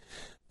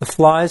 The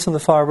flies from the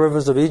far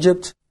rivers of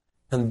Egypt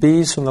and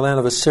bees from the land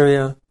of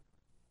Assyria,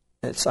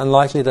 it's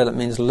unlikely that it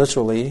means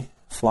literally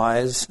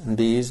flies and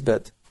bees,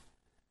 but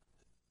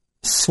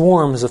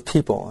swarms of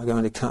people are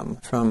going to come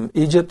from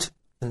Egypt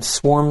and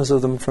swarms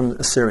of them from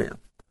Assyria.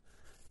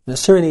 And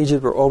Assyria and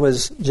Egypt were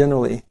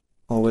generally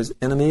always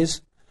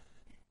enemies,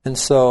 and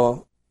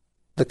so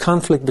the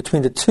conflict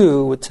between the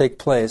 2 would take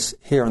place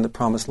here in the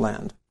Promised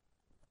Land.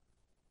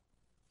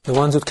 The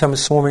ones would come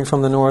swarming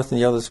from the north, and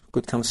the others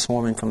would come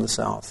swarming from the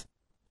south,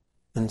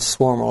 and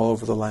swarm all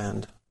over the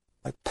land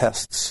like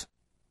pests.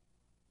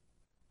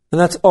 And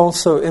that's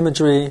also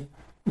imagery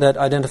that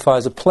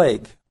identifies a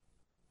plague,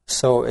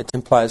 so it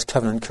implies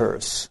covenant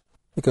curse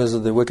because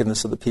of the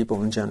wickedness of the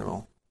people in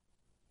general.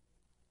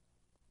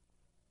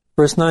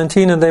 Verse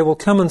 19, and they will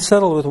come and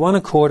settle with one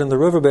accord in the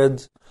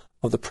riverbeds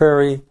of the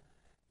prairie,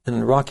 and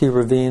in rocky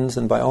ravines,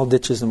 and by all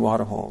ditches and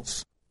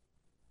waterholes.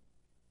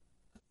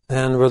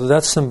 And whether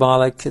that's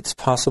symbolic, it's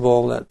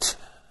possible that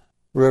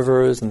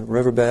rivers and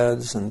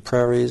riverbeds and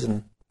prairies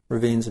and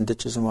ravines and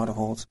ditches and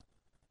waterholes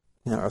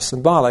are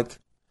symbolic.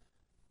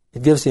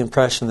 It gives the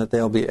impression that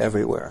they'll be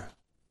everywhere.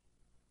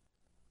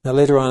 Now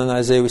later on in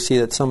Isaiah we see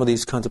that some of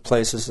these kinds of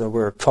places are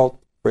where cult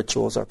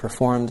rituals are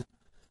performed,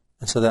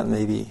 and so that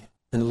may be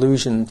an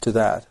allusion to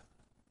that.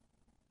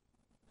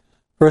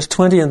 Verse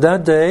 20, and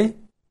that day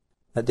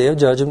of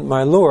judgment,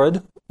 my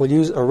Lord will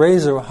use a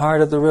razor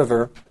hard at the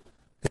river,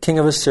 the king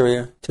of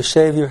Assyria, to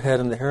shave your head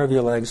and the hair of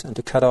your legs, and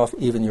to cut off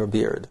even your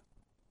beard.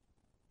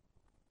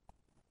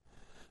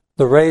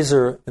 The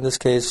razor, in this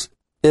case,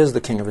 is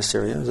the king of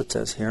Assyria, as it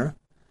says here.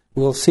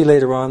 We'll see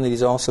later on that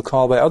he's also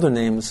called by other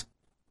names,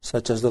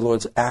 such as the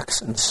Lord's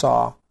axe and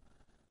saw,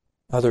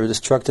 other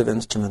destructive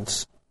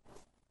instruments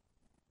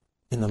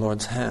in the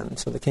Lord's hand.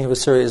 So the king of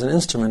Assyria is an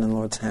instrument in the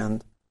Lord's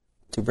hand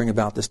to bring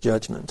about this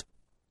judgment.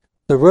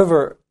 The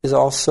river is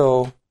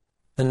also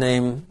a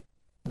name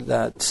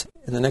that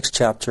in the next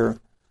chapter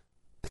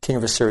the king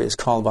of Assyria is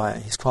called by.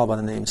 He's called by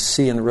the name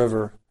Sea and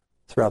River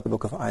throughout the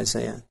book of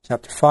Isaiah.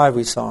 Chapter 5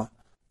 we saw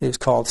it was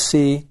called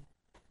sea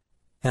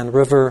and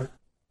river.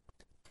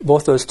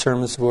 Both those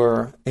terms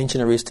were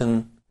ancient Near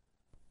Eastern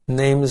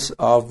names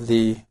of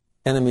the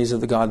enemies of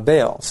the god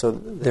Baal. So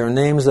they were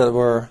names that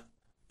were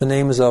the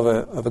names of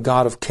a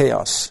god of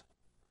chaos,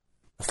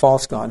 a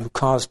false god who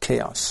caused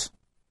chaos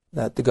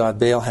that the god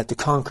Baal had to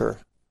conquer.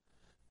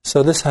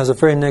 So this has a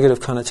very negative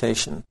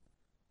connotation.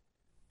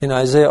 In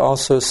Isaiah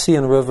also, sea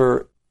and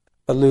river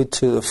allude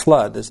to the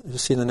flood. As you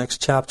see in the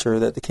next chapter,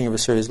 that the king of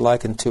Assyria is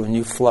likened to a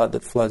new flood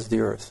that floods the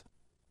earth.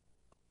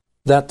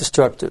 That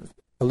destructive,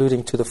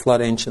 alluding to the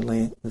flood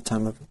anciently at the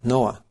time of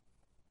Noah.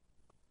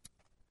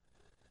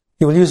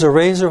 He will use a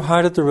razor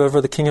hide at the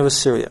river, the king of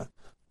Assyria.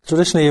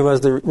 Traditionally it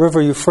was the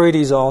river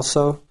Euphrates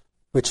also,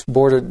 which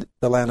bordered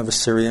the land of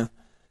Assyria,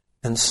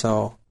 and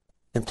so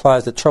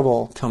implies that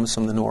trouble comes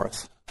from the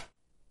north.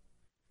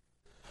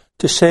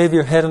 To shave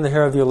your head and the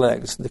hair of your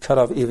legs, to cut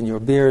off even your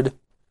beard.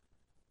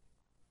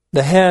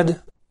 The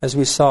head, as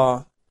we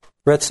saw,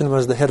 Rezin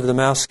was the head of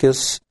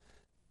Damascus,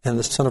 and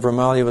the son of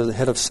Remaliah was the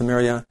head of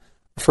Samaria,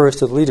 refers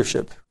to the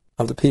leadership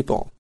of the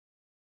people.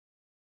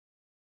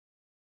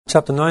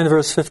 Chapter 9,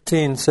 verse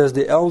 15 says,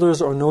 the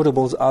elders or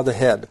notables are the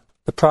head.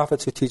 The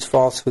prophets who teach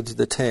falsehoods,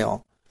 the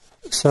tail.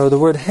 So the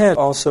word head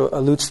also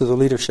alludes to the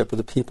leadership of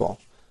the people.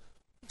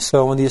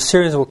 So when the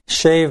Assyrians will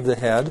shave the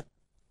head,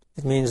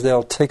 it means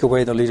they'll take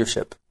away the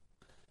leadership.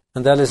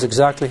 And that is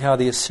exactly how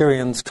the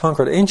Assyrians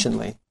conquered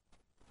anciently.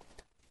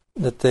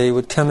 That they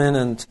would come in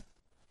and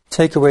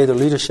take away the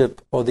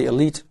leadership or the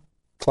elite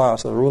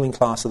class or the ruling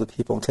class of the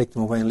people and take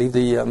them away and leave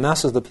the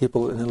masses of the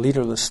people in a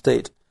leaderless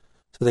state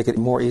so they could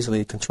more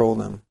easily control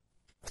them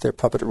with their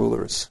puppet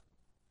rulers.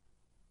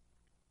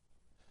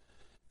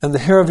 And the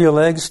hair of your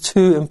legs,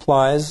 too,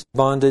 implies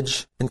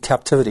bondage and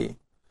captivity,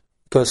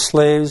 because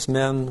slaves,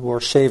 men, were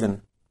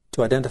shaven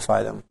to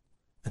identify them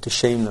and to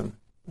shame them.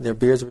 Their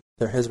beards,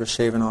 their heads were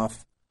shaven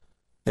off,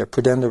 their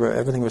pudenda,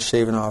 everything was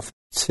shaven off,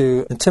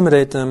 to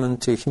intimidate them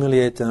and to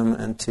humiliate them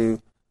and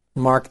to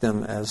mark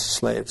them as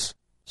slaves,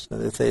 so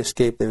that if they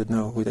escaped, they would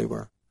know who they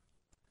were.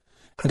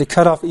 And to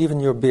cut off even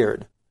your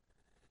beard.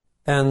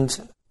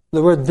 And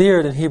the word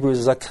beard in Hebrew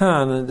is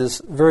zakan, and it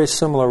is a very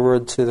similar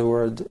word to the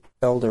word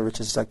elder, which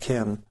is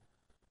zaken.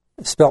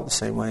 It's spelt the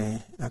same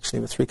way, actually,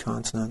 with 3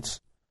 consonants.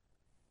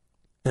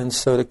 And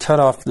so to cut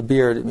off the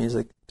beard, it means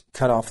to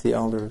cut off the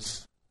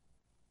elders.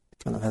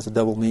 It kind of has a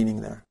double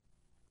meaning there.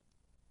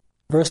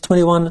 Verse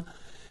 21,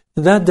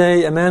 in that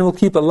day a man will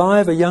keep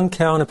alive a young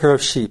cow and a pair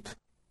of sheep.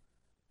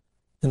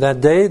 In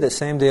that day, the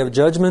same day of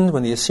judgment,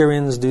 when the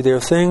Assyrians do their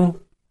thing,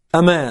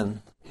 a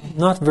man,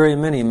 not very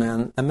many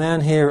men, a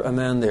man here, a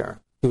man there,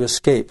 who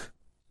escape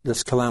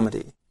this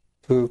calamity,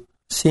 who,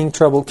 seeing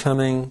trouble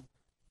coming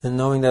and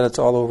knowing that it's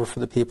all over for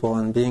the people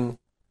and being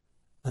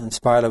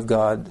inspired of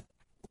God,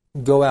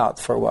 go out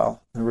for a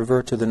while and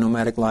revert to the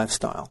nomadic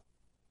lifestyle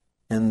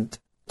and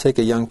take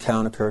a young cow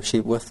and a pair of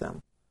sheep with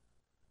them.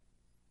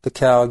 The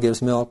cow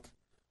gives milk.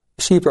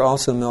 Sheep are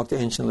also milked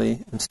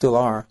anciently, and still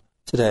are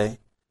today,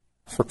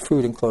 for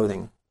food and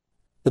clothing.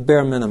 The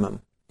bare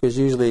minimum, because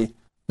usually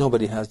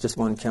nobody has just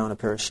one cow and a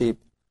pair of sheep.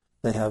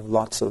 They have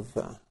lots of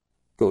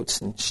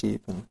goats and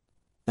sheep and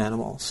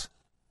animals.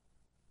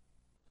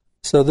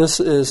 So this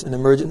is an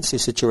emergency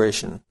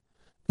situation.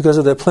 Because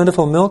of their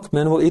plentiful milk,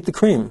 men will eat the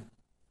cream.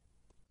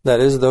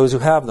 That is, those who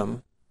have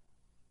them.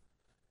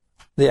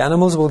 The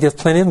animals will give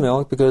plenty of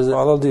milk because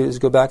all they'll do is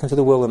go back into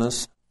the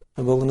wilderness,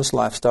 a wilderness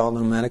lifestyle, the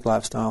nomadic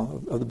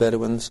lifestyle of the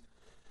Bedouins,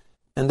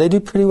 and they do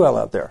pretty well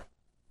out there.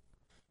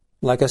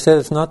 Like I said,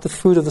 it's not the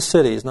food of the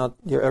city, it's not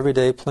your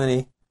everyday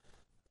plenty,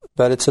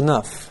 but it's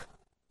enough.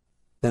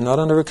 They're not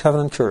under a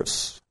covenant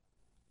curse.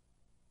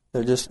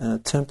 They're just in a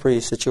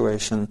temporary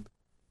situation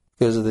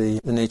because of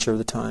the nature of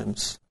the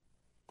times.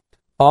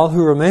 All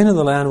who remain in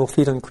the land will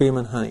feed on cream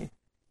and honey.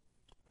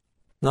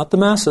 Not the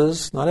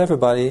masses, not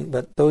everybody,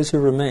 but those who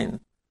remain.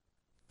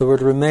 The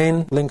word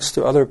remain links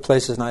to other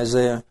places in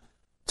Isaiah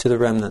to the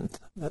remnant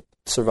that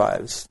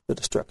survives the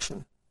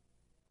destruction.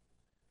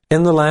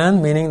 In the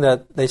land, meaning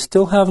that they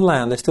still have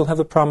land, they still have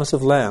the promise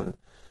of land.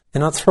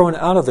 They're not thrown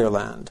out of their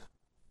land.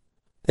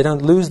 They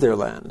don't lose their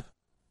land.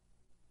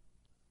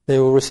 They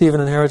will receive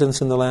an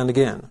inheritance in the land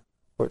again,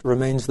 for it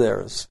remains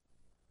theirs.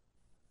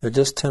 They're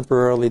just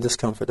temporarily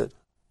discomforted.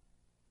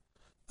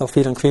 They'll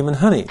feed on cream and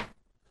honey.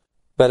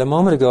 But a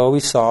moment ago we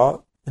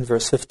saw in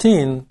verse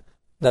 15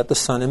 that the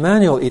son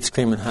Emmanuel eats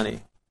cream and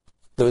honey.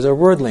 Those are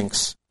word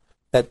links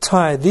that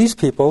tie these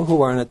people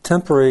who are in a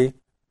temporary,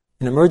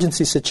 an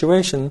emergency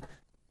situation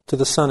to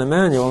the son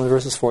Emmanuel in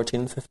verses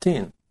 14 and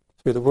 15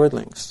 through the word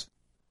links.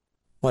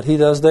 What he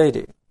does, they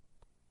do.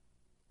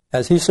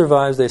 As he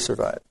survives, they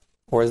survive.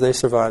 Or as they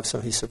survive, so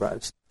he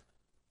survives.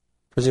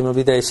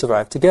 Presumably they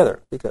survive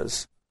together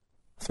because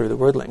through the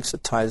word links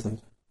it ties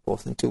them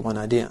both into one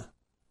idea.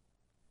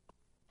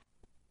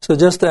 So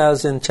just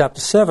as in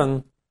chapter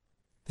 7,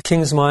 the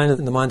king's mind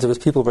and the minds of his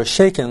people were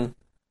shaken,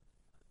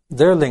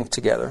 they're linked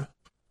together.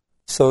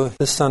 So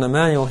this son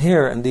Emmanuel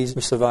here and these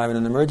who survive in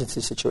an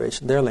emergency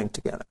situation, they're linked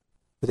together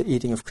with the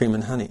eating of cream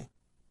and honey.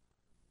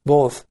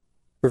 Both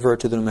revert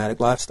to the nomadic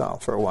lifestyle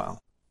for a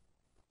while.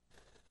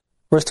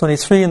 Verse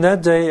 23, in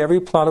that day every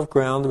plot of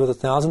ground with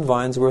 1,000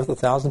 vines worth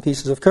 1,000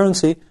 pieces of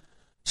currency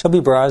shall be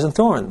briars and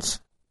thorns.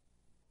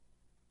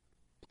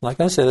 Like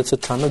I said, it's a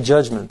time of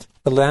judgment.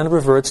 The land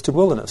reverts to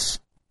wilderness.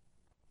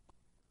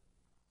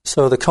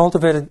 So the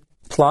cultivated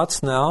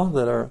plots now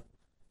that are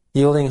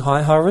yielding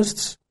high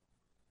harvests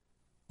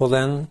will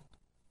then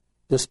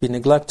just be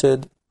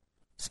neglected.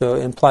 So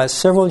it implies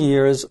several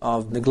years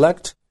of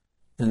neglect,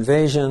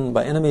 invasion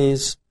by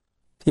enemies.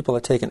 People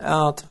are taken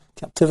out,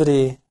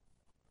 captivity,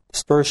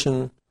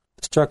 dispersion,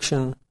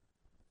 destruction,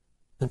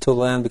 until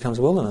the land becomes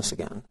wilderness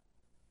again.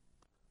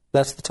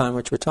 That's the time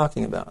which we're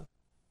talking about.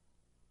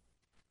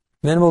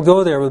 Men will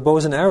go there with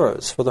bows and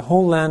arrows, for the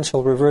whole land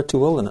shall revert to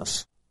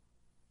wilderness.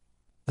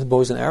 With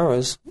bows and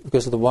arrows,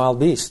 because of the wild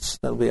beasts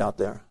that will be out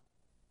there.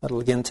 That will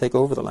again take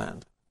over the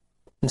land,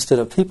 instead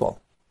of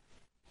people.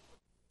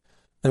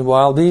 And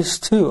wild beasts,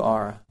 too,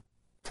 are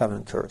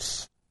covenant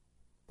curse.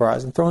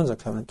 Briars and thorns are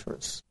covenant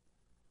curse.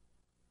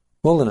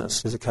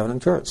 Wilderness is a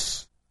covenant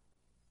curse.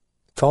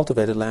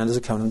 Cultivated land is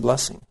a covenant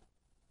blessing.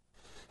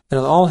 And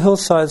on all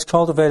hillsides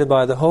cultivated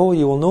by the hoe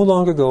you will no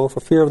longer go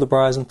for fear of the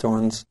briars and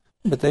thorns,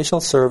 but they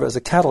shall serve as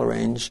a cattle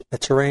range, a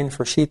terrain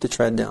for sheep to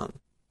tread down.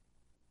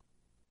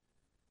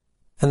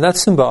 And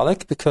that's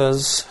symbolic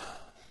because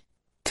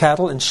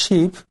cattle and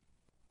sheep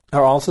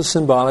are also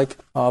symbolic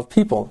of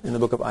people in the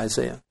book of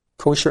Isaiah,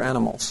 kosher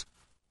animals.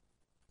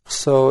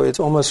 So it's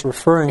almost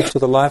referring to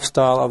the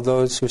lifestyle of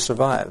those who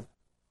survive,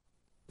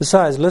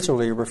 besides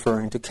literally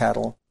referring to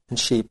cattle and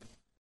sheep.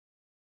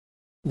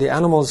 The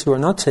animals who are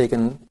not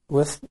taken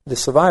with the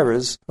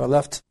survivors are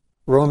left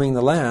roaming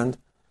the land,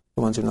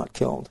 the ones who are not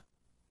killed.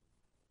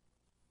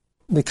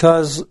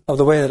 Because of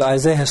the way that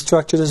Isaiah has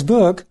structured his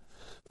book,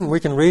 we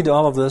can read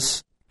all of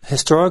this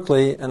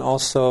historically and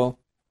also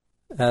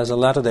as a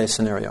latter-day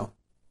scenario.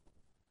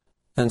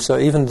 And so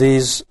even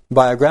these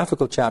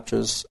biographical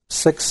chapters,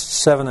 6,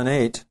 7, and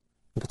 8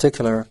 in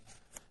particular,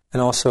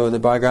 and also the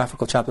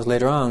biographical chapters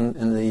later on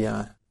in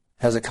the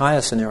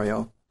Hezekiah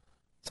scenario,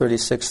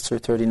 36 through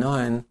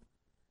 39,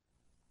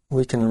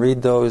 we can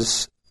read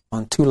those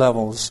on two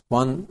levels,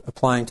 one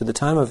applying to the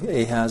time of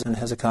Ahaz and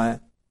Hezekiah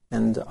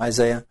and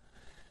Isaiah,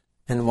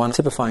 and one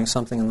typifying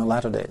something in the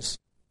latter days.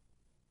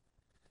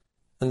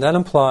 And that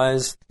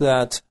implies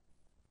that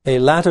a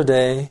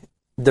latter-day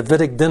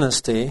Davidic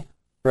dynasty,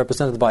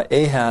 represented by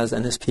Ahaz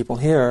and his people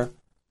here,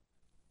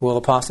 will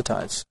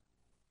apostatize.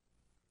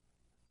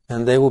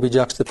 And they will be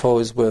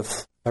juxtaposed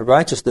with a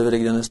righteous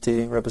Davidic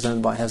dynasty,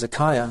 represented by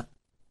Hezekiah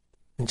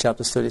in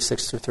chapters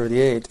 36 through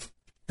 38,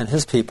 and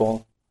his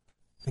people,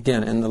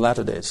 again, in the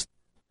latter days.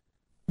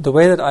 The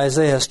way that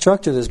Isaiah has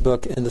structured his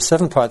book in the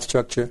 7-part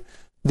structure,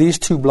 these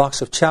two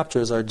blocks of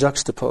chapters are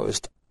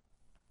juxtaposed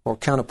or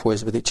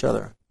counterpoised with each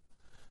other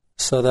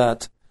so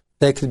that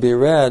they could be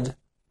read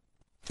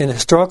in a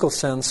historical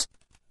sense.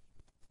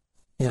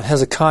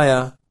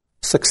 Hezekiah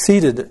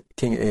succeeded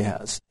King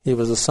Ahaz. He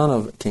was the son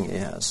of King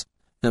Ahaz,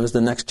 and it was the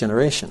next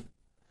generation.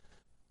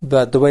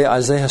 But the way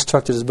Isaiah has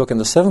structured his book in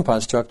the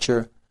 7-part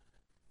structure,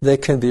 they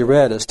can be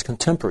read as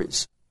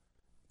contemporaries.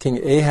 King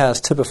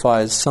Ahaz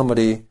typifies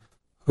somebody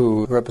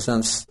who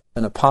represents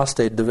an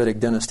apostate Davidic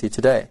dynasty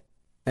today.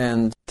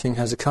 And King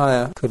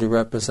Hezekiah could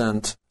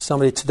represent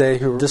somebody today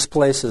who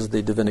displaces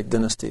the Davidic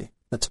dynasty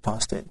that's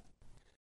apostate.